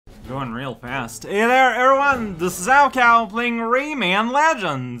Going real fast. Hey there, everyone! This is Alcal playing Rayman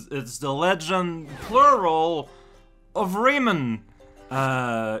Legends. It's the legend plural of Rayman.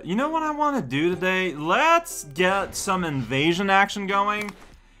 You know what I want to do today? Let's get some invasion action going.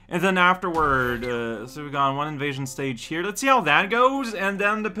 And then afterward, so we got one invasion stage here. Let's see how that goes, and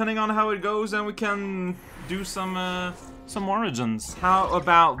then depending on how it goes, then we can do some origins. How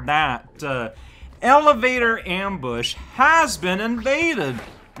about that? Elevator ambush has been invaded.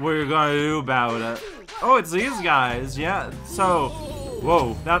 What are you gonna do about it? Oh, it's these guys, yeah. So,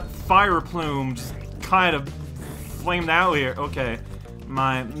 whoa, that fire plume just kind of flamed out here. Okay,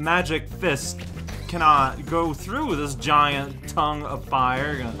 my magic fist cannot go through this giant tongue of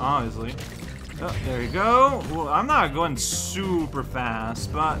fire, obviously. Oh, there you go. Well, I'm not going super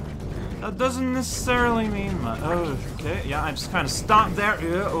fast, but that doesn't necessarily mean much. Oh, okay, yeah, I just kind of stopped there.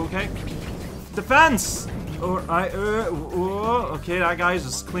 Yeah, okay. Defense! Okay, that guy's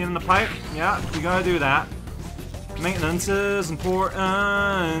just cleaning the pipe. Yeah, you gotta do that. Maintenance is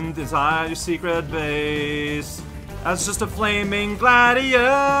important inside your secret base. That's just a flaming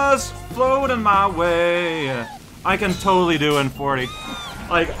gladius floating my way. I can totally do in 40.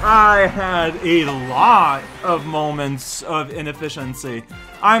 Like, I had a lot of moments of inefficiency.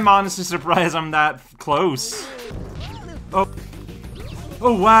 I'm honestly surprised I'm that close. Oh.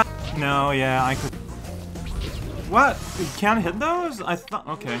 Oh, wow. No, yeah, I could. What? You can't hit those? I thought.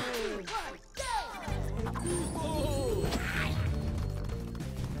 Okay.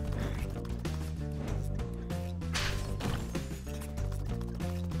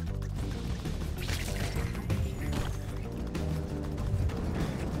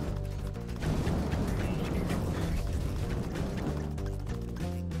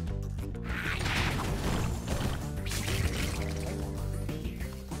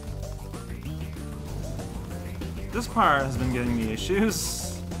 This part has been giving me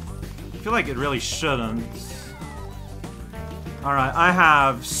issues. I feel like it really shouldn't. Alright, I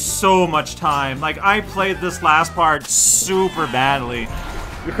have so much time. Like, I played this last part super badly.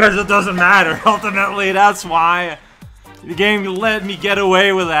 Because it doesn't matter, ultimately. That's why the game let me get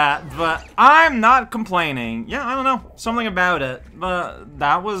away with that. But I'm not complaining. Yeah, I don't know. Something about it. But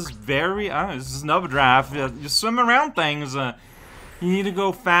that was very... this is another draft. You swim around things. You need to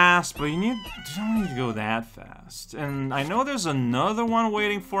go fast, but you don't need to go that fast. And I know there's another one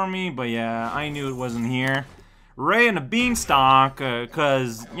waiting for me, but yeah, I knew it wasn't here. Ray and a beanstalk,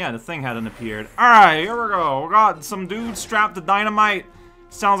 cause yeah, the thing hadn't appeared. Alright, here we go. We got some dudes strapped to dynamite.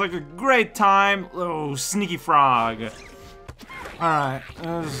 Sounds like a great time. Oh, sneaky frog. Alright,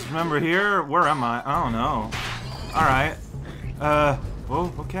 remember here? Where am I? I don't know. Alright.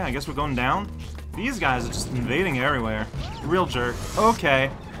 Whoa, okay, I guess we're going down. These guys are just invading everywhere. Real jerk. Okay.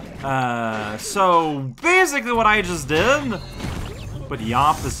 So basically what I just did, but the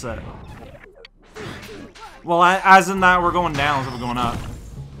opposite. Well, as in that we're going down instead of going up.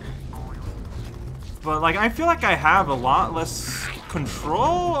 But like, I feel like I have a lot less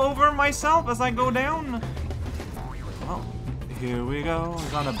control over myself as I go down. Well, here we go.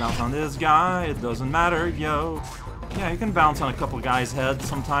 I'm gonna bounce on this guy. It doesn't matter, yo. Yeah, you can bounce on a couple guys' heads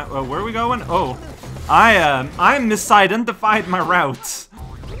sometime. Where are we going? Oh, I misidentified my route.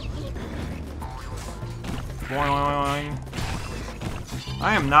 Boing.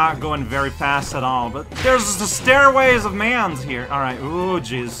 I am not going very fast at all, but there's the stairways of man's here. All right. Ooh,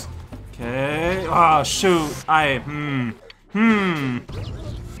 jeez. Okay. Oh, shoot.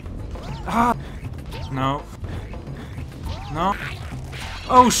 Ah. No. No.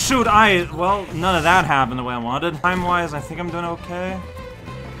 Oh shoot, well, none of that happened the way I wanted. Time-wise, I think I'm doing okay.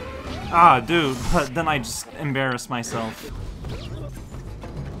 Ah, dude, but then I just embarrassed myself.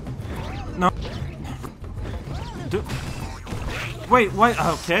 No. Dude. Wait, what?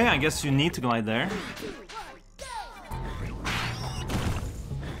 Okay, I guess you need to glide there.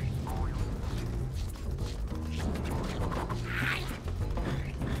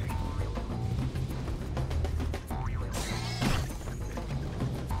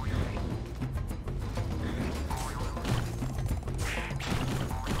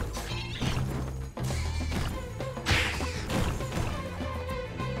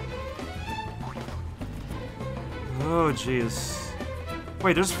 Oh, jeez.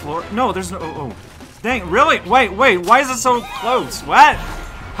 Wait, there's floor? No, there's no... Oh. Dang, really? Wait, why is it so close? What?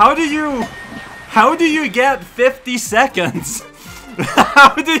 How do you get 50 seconds?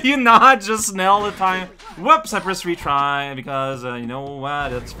 How do you not just nail the time? Whoops, I pressed retry because, you know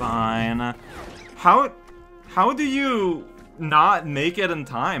what, it's fine. How do you not make it in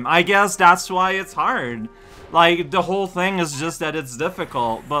time? I guess that's why it's hard. Like, the whole thing is just that it's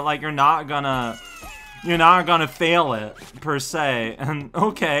difficult, but like, you're not gonna you're not gonna fail it, per se. And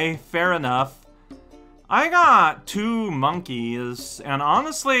okay, fair enough. I got 2 monkeys, and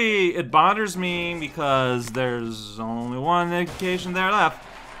honestly, it bothers me because there's only 1 education there left.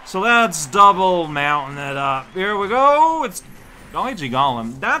 So let's double mountain it up. Here we go. It's Golly Gee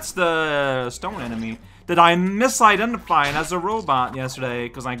Golem. That's the stone enemy that I misidentified as a robot yesterday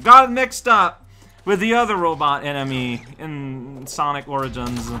because I got it mixed up with the other robot enemy in Sonic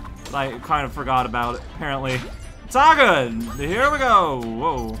Origins. I kind of forgot about it, apparently. It's all good. Here we go.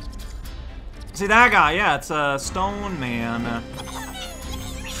 Whoa. See that guy? Yeah, it's a stone man.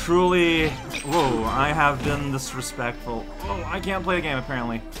 Truly, whoa, I have been disrespectful. Oh, I can't play the game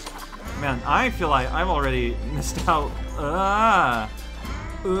apparently. Man, I feel like I've already missed out.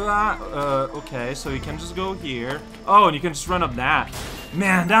 Okay, so you can just go here. Oh, and you can just run up that.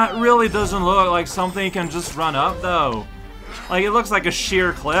 Man, that really doesn't look like something you can just run up though. Like, it looks like a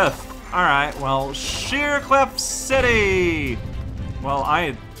sheer cliff. Alright, well, Sheer Cliff City! Well,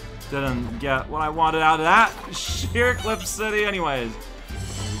 I didn't get what I wanted out of that. Sheer Cliff City anyways.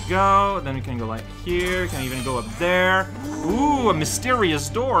 There we go. Then we can go like here. Can even go up there. Ooh, a mysterious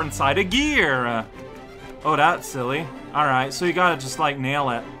door inside a gear. Oh, that's silly. Alright, so you gotta just like nail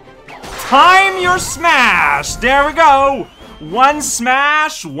it. Time your smash! There we go! 1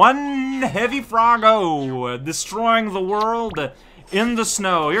 smash, 1 heavy froggo. Destroying the world in the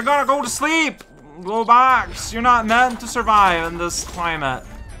snow. You're gonna go to sleep! Low box. You're not meant to survive in this climate.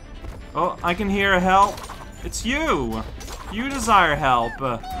 Oh, I can hear help. It's you. You desire help.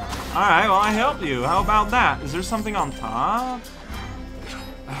 Alright, well, I helped you. How about that? Is there something on top?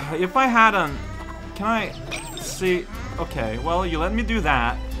 If I hadn't... Can I... See... Okay, well, you let me do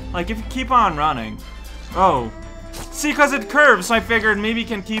that. Like, if you keep on running... Oh. See, because it curves, so I figured maybe you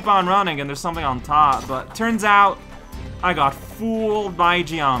can keep on running and there's something on top. But turns out, I got fooled by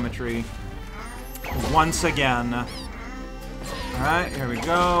geometry. Once again. Alright, here we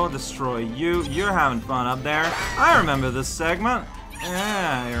go. Destroy you. You're having fun up there. I remember this segment.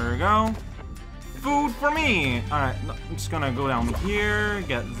 Yeah, here we go. Food for me. Alright, I'm just gonna go down here,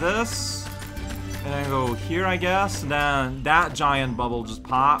 get this. And then go here, I guess. And then that giant bubble just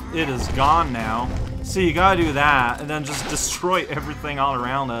popped. It is gone now. See, you gotta do that. And then just destroy everything all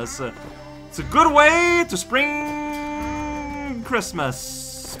around us. It's a good way to spring Christmas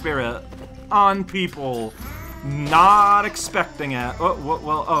spirit on people. Not expecting it. Oh,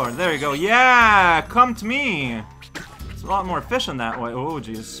 well, oh, there you go. Yeah, come to me. It's a lot more efficient that way. Oh,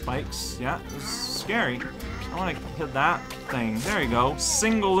 geez, spikes. Yeah, it's scary. I want to hit that thing. There you go.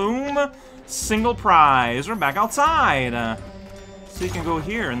 Single loom, single prize. We're back outside. So you can go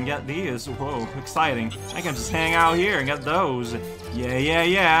here and get these. Whoa, exciting. I can just hang out here and get those. Yeah, yeah,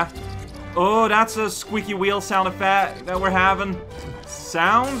 yeah. Oh, that's a squeaky wheel sound effect that we're having.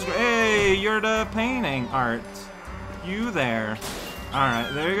 Sounds great. Hey, you're the painting art. You there.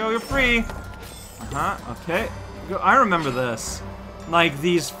 Alright, there you go, you're free. Okay. I remember this. Like,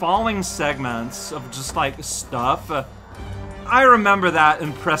 these falling segments of just, like, stuff. I remember that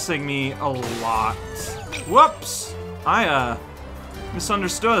impressing me a lot. Whoops! I,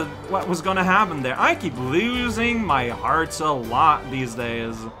 misunderstood what was gonna happen there. I keep losing my hearts a lot these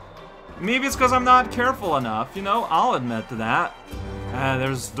days. Maybe it's because I'm not careful enough, you know? I'll admit to that.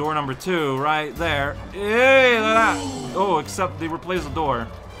 There's door number 2 right there. Hey, look at that. Oh, except they replaced the door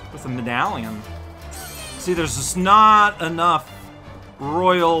with a medallion. See, there's just not enough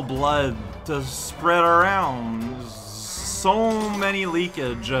royal blood to spread around. There's so many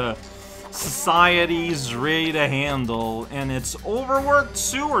leakage society's ready to handle, and its overworked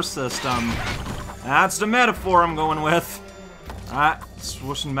sewer system. That's the metaphor I'm going with. Alright,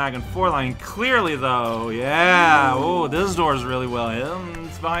 swooshing back and forth. I mean, clearly though, yeah. Oh, this door's really well hidden.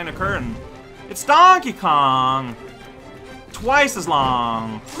 It's behind a curtain. It's Donkey Kong! Twice as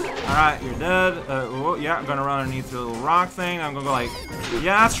long. Alright, you're dead. Oh, yeah, I'm gonna run underneath the little rock thing. I'm gonna go like,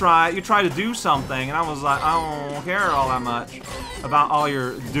 yeah, that's right. You try to do something, and I was like, I don't care all that much about all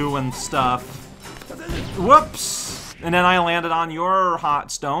your doing stuff. Whoops! And then I landed on your hot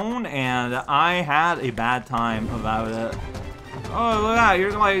stone, and I had a bad time about it. Oh, look at that.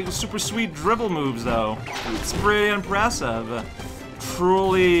 You're like super sweet dribble moves, though. It's pretty impressive.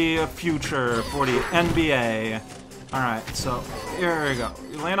 Truly a future for the NBA. Alright, so here we go.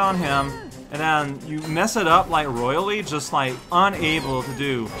 You land on him, and then you mess it up like royally, just like unable to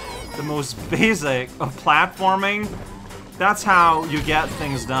do the most basic of platforming. That's how you get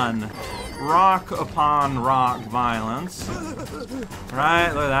things done. Rock upon rock violence.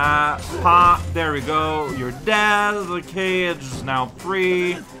 Right, look at that. Pop, there we go. You're dead. The cage is now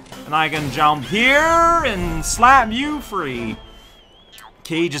free. And I can jump here and slap you free.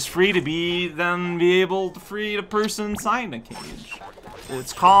 cage is free to be, then be able to free the person inside the cage.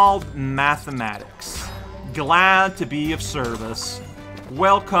 It's called mathematics. Glad to be of service.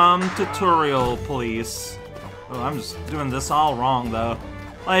 Welcome, tutorial police. Oh, I'm just doing this all wrong, though.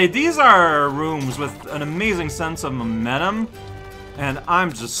 Like, these are rooms with an amazing sense of momentum, and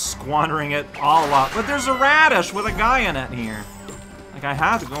I'm just squandering it all up. But there's a radish with a guy in it here. Like, I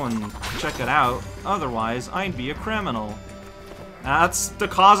had to go and check it out, otherwise I'd be a criminal. That's the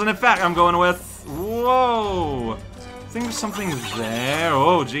cause and effect I'm going with. Whoa! I think there's something there.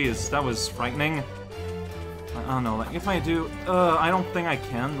 Oh, geez, that was frightening. I don't know, like, if I do, I don't think I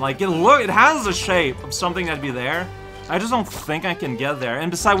can. Like, it has the shape of something that'd be there. I just don't think I can get there. And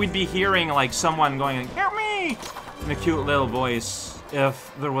besides, we'd be hearing, like, someone going, "Help me!" in a cute little voice,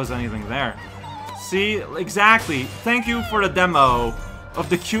 if there was anything there. See? Exactly. Thank you for the demo of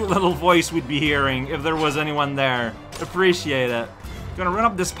the cute little voice we'd be hearing if there was anyone there. Appreciate it. Gonna run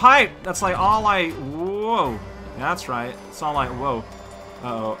up this pipe. That's like all I... Whoa. Yeah, that's right. It's all like, whoa.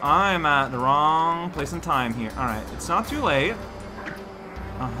 Uh-oh. I'm at the wrong place and time here. Alright. It's not too late.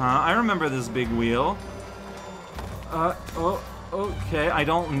 Uh-huh. I remember this big wheel. Oh, okay. I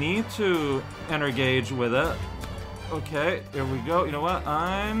don't need to engage with it. Okay, here we go. You know what?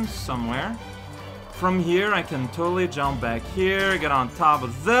 I'm somewhere. From here, I can totally jump back here, get on top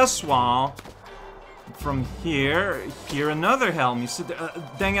of this wall. From here, another helm. You see,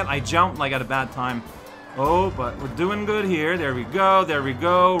 dang it, I jumped like at a bad time. Oh, but we're doing good here. There we go, there we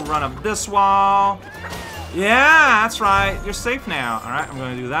go. Run up this wall. Yeah, that's right. You're safe now. All right, I'm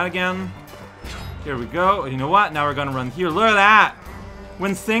going to do that again. Here we go. You know what? Now we're going to run here. Look at that.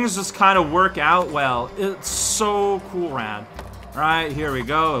 When things just kind of work out well, it's so cool, rad. All right, here we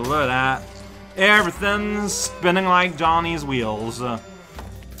go. Look at that. Everything's spinning like Johnny's wheels.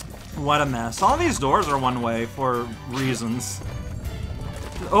 What a mess. All these doors are one way for reasons.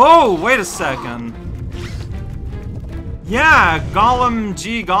 Oh, wait a second. Yeah,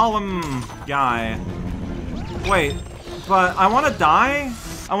 Gollum guy. Wait, but I want to die?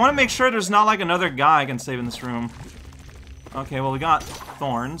 I want to make sure there's not like another guy I can save in this room. Okay, well we got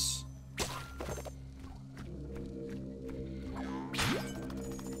thorns.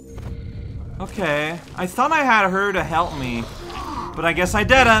 Okay, I thought I had her to help me, but I guess I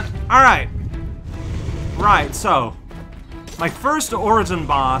didn't. Alright. Right, so, my first origin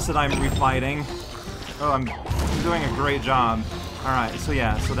boss that I'm refighting. Oh, I'm doing a great job. Alright, so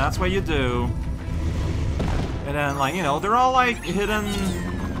yeah, so that's what you do. And then, like, you know, they're all like hidden.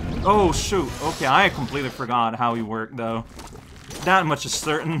 Oh, shoot. Okay, I completely forgot how he worked, though. That much is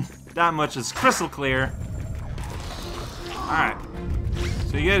certain. That much is crystal clear. Alright.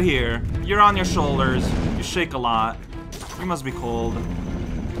 So you get here. You're on your shoulders. You shake a lot. You must be cold.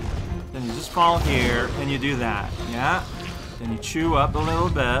 Then you just fall here, and you do that. Yeah? Then you chew up a little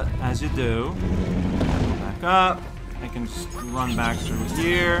bit, as you do. Go back up. I can just run back through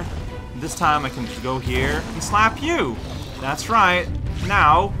here. This time I can just go here and slap you. That's right.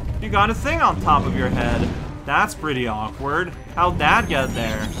 Now, you got a thing on top of your head. That's pretty awkward. How'd that get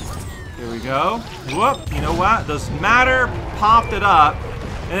there? Here we go. Whoop. You know what? Doesn't matter. Popped it up.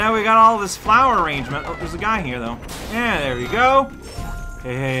 And then we got all this flower arrangement. Oh, there's a guy here, though. Yeah, there we go.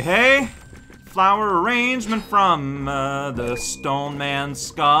 Hey, hey, hey. Flower arrangement from the Stone Man's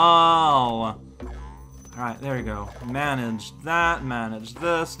skull. Alright, there we go. Manage that, manage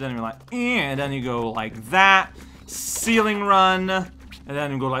this. Then you're like, and then you go like that. Ceiling run. And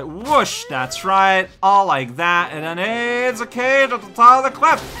then you go like, whoosh, that's right. All like that. And then, hey, it's a cage at the top of the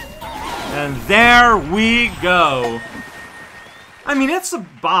cliff. And there we go. I mean, it's a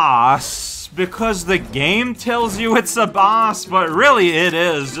boss because the game tells you it's a boss, but really it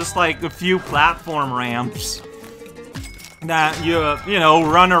is just like a few platform ramps that you know,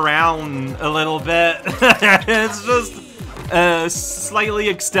 run around a little bit. It's just a slightly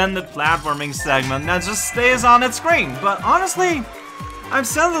extended platforming segment that just stays on its screen. But honestly, I've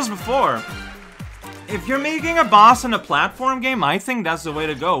said this before. If you're making a boss in a platform game, I think that's the way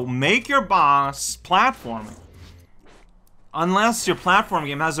to go. Make your boss platforming. Unless your platform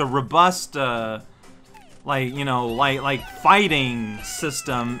game has a robust, like, you know, like fighting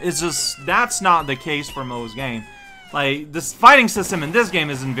system. It's just, that's not the case for most games. Like, this fighting system in this game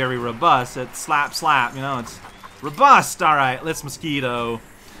isn't very robust. It's slap, slap, you know, it's robust. Alright, let's mosquito.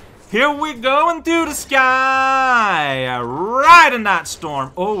 Here we go into the sky! Right in that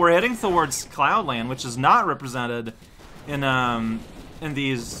storm. Oh, we're heading towards Cloudland, which is not represented in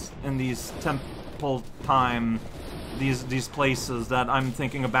these temple time, these places that I'm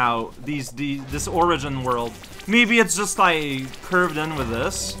thinking about. This origin world. Maybe it's just like curved in with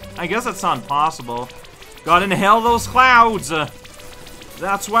this. I guess that's not possible. Gotta inhale those clouds.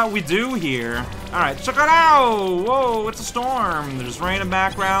 That's what we do here. Alright, check it out! Whoa, it's a storm. There's rain in the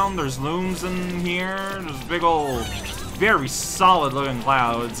background, there's looms in here, there's big old, very solid looking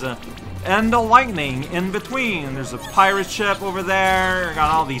clouds. And the lightning in between. There's a pirate ship over there.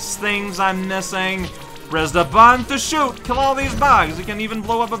 Got all these things I'm missing. Press the button to shoot. Kill all these bugs. You can even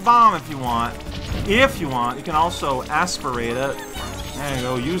blow up a bomb if you want. If you want. You can also aspirate it. There you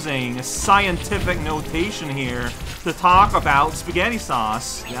go. Using scientific notation here to talk about spaghetti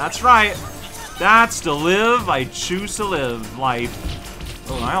sauce. That's right. That's to live. I choose to live life.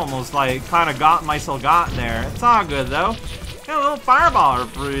 Oh, I almost like kind of got myself there. It's all good though. Yeah, a little fireball are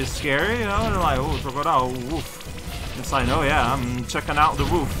pretty scary, you know. They're like, oh, check it out, woof. It's like, oh yeah, I'm checking out the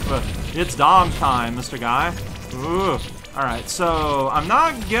roof. It's dog time, Mr. Guy. Ooh. Alright, so I'm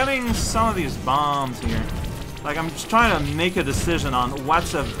not getting some of these bombs here. Like, I'm just trying to make a decision on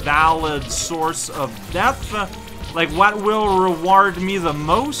what's a valid source of death. Like, what will reward me the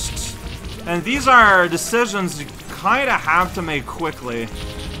most. And these are decisions you kind of have to make quickly.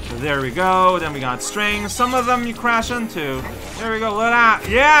 There we go, then we got strings. Some of them you crash into. There we go, look at that.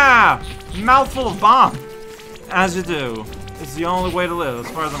 Yeah! Mouthful of bomb. As you do. It's the only way to live,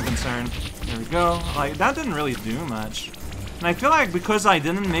 as far as I'm concerned. There we go. Like, that didn't really do much. And I feel like because I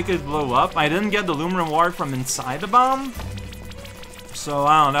didn't make it blow up, I didn't get the loom reward from inside the bomb. So,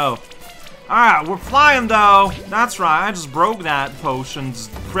 I don't know. Alright, we're flying though. That's right, I just broke that potion's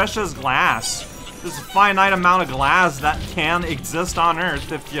precious glass. There's a finite amount of glass that can exist on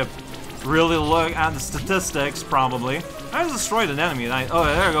Earth if you really look at the statistics, probably. I just destroyed an enemy. Oh,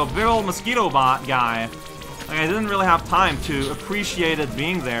 there we go. Big old mosquito bot guy. Like, I didn't really have time to appreciate it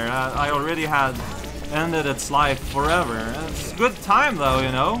being there. I already had ended its life forever. And it's a good time, though,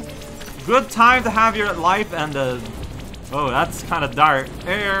 you know? Good time to have your life ended. Oh, that's kind of dark.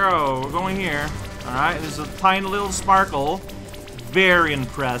 Hey, arrow, we're going here. Alright, there's a tiny little sparkle. Very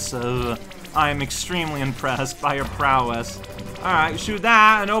impressive. I'm extremely impressed by your prowess. Alright, shoot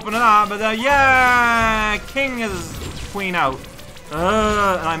that and open it up, but yeah! King is queen out. And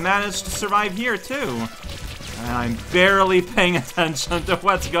I managed to survive here too. And I'm barely paying attention to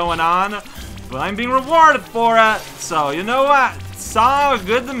what's going on, but I'm being rewarded for it. So, you know what? It's all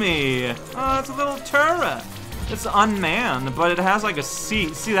good to me. Oh, it's a little turret. It's unmanned, but it has like a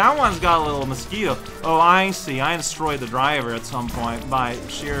seat. See, that one's got a little mosquito. Oh, I see. I destroyed the driver at some point by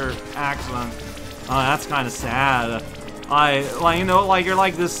sheer accident. Oh, that's kind of sad. Like, you know, like you're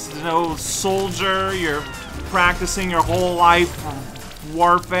like this, you know, soldier. You're practicing your whole life for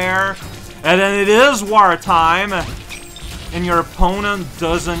warfare, and then it is wartime, and your opponent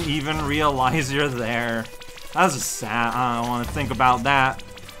doesn't even realize you're there. That's just sad. I don't want to think about that.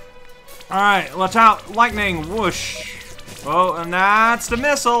 Alright, watch out. Lightning, whoosh. Oh, and that's the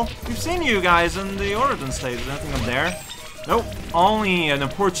missile. We've seen you guys in the origin stage. Is anything up there? Nope. Only an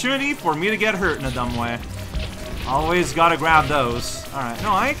opportunity for me to get hurt in a dumb way. Always gotta grab those. Alright,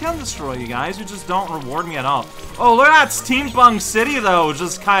 no, I can destroy you guys. You just don't reward me at all. Oh, look at that Steampunk City, though,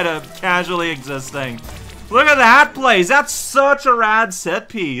 just kind of casually existing. Look at that place. That's such a rad set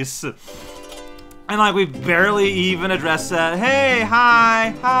piece. And like we barely even addressed that. Hey,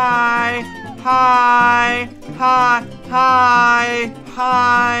 hi, hi, hi, hi, hi,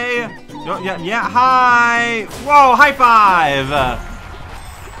 hi. Yeah, hi. Whoa, high five.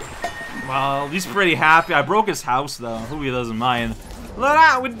 Well, he's pretty happy. I broke his house though. Who he doesn't mind. Look at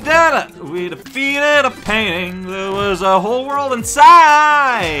that, we did it. We defeated a painting. There was a whole world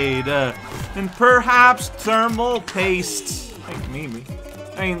inside. And perhaps thermal paste. Like maybe.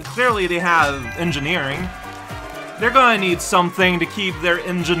 I mean, clearly they have engineering. They're gonna need something to keep their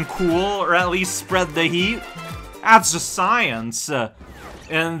engine cool, or at least spread the heat. That's just science.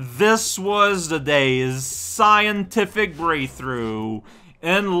 And this was the day's scientific breakthrough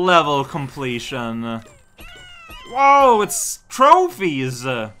in level completion. Whoa, it's trophies!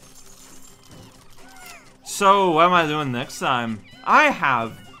 So, what am I doing next time? I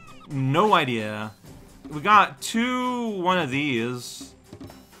have no idea. We got one of these.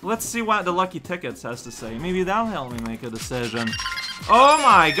 Let's see what the Lucky Tickets has to say. Maybe that'll help me make a decision. Oh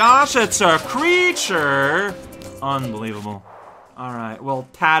my gosh, it's a creature! Unbelievable. Alright, well,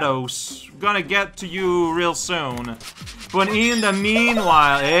 Tados, gonna get to you real soon. But in the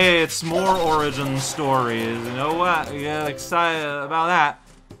meanwhile, hey, it's more origin stories. You know what? Get excited about that.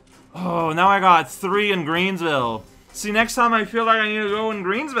 Oh, now I got 3 in Greensville. See, next time I feel like I need to go in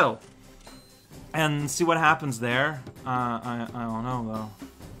Greensville. And see what happens there. I don't know, though.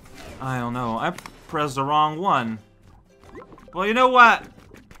 I don't know. I pressed the wrong one. Well, you know what?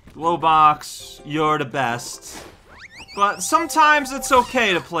 Glowbox, you're the best. But sometimes it's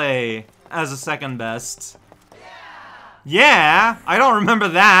okay to play as a second best. Yeah, I don't remember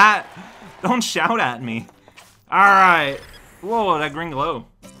that. Don't shout at me. Alright. Whoa, that green glow.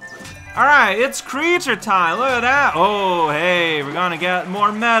 Alright, it's creature time. Look at that. Oh, hey, we're gonna get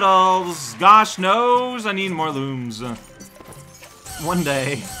more medals. Gosh knows I need more looms. One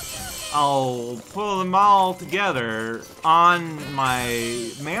day, I'll pull them all together on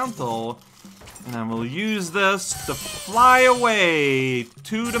my mantle, and I will use this to fly away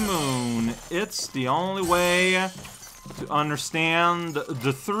to the moon. It's the only way to understand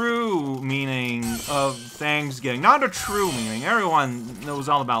the through meaning of Thanksgiving. Not the true meaning. Everyone knows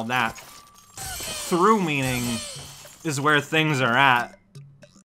all about that. Through meaning is where things are at.